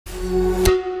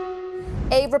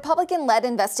A Republican-led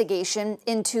investigation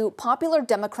into popular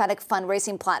Democratic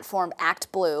fundraising platform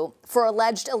ActBlue for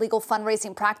alleged illegal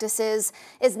fundraising practices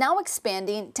is now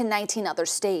expanding to 19 other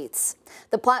states.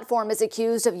 The platform is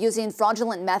accused of using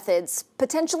fraudulent methods,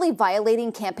 potentially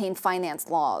violating campaign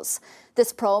finance laws.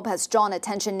 This probe has drawn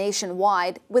attention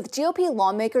nationwide, with GOP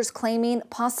lawmakers claiming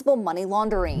possible money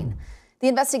laundering. The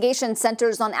investigation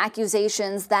centers on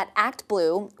accusations that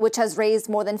ActBlue, which has raised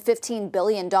more than $15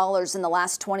 billion in the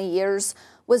last 20 years,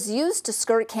 was used to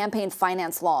skirt campaign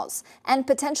finance laws and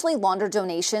potentially launder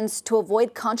donations to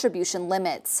avoid contribution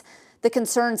limits. The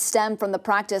concerns stem from the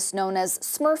practice known as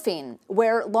smurfing,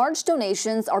 where large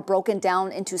donations are broken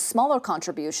down into smaller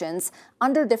contributions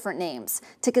under different names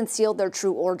to conceal their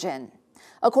true origin.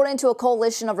 According to a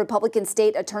coalition of Republican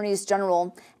state attorneys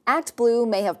general, ActBlue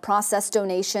may have processed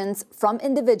donations from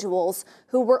individuals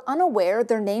who were unaware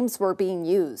their names were being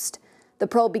used. The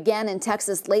probe began in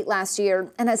Texas late last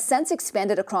year and has since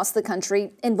expanded across the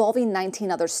country, involving 19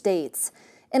 other states.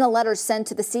 In a letter sent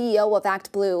to the CEO of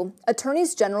ActBlue,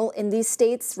 attorneys general in these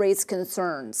states raised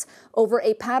concerns over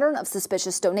a pattern of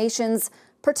suspicious donations,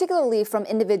 particularly from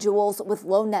individuals with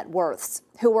low net worths,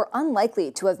 who were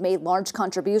unlikely to have made large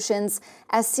contributions,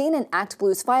 as seen in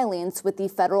ActBlue's filings with the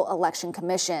Federal Election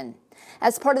Commission.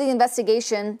 As part of the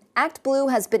investigation,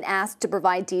 ActBlue has been asked to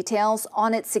provide details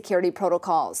on its security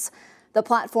protocols. The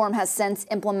platform has since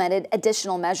implemented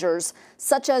additional measures,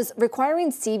 such as requiring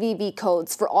CVV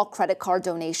codes for all credit card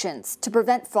donations to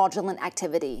prevent fraudulent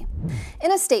activity.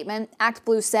 In a statement,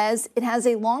 ActBlue says it has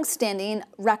a long-standing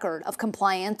record of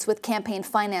compliance with campaign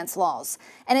finance laws,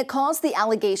 and it calls the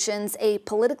allegations a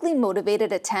politically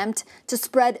motivated attempt to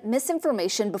spread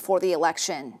misinformation before the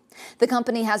election. The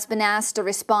company has been asked to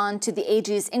respond to the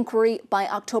AG's inquiry by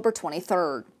October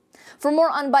 23rd. For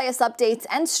more unbiased updates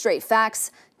and straight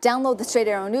facts, download the Straight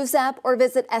Arrow News app or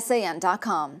visit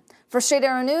SAN.com. For Straight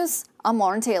Arrow News, I'm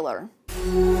Lauren Taylor.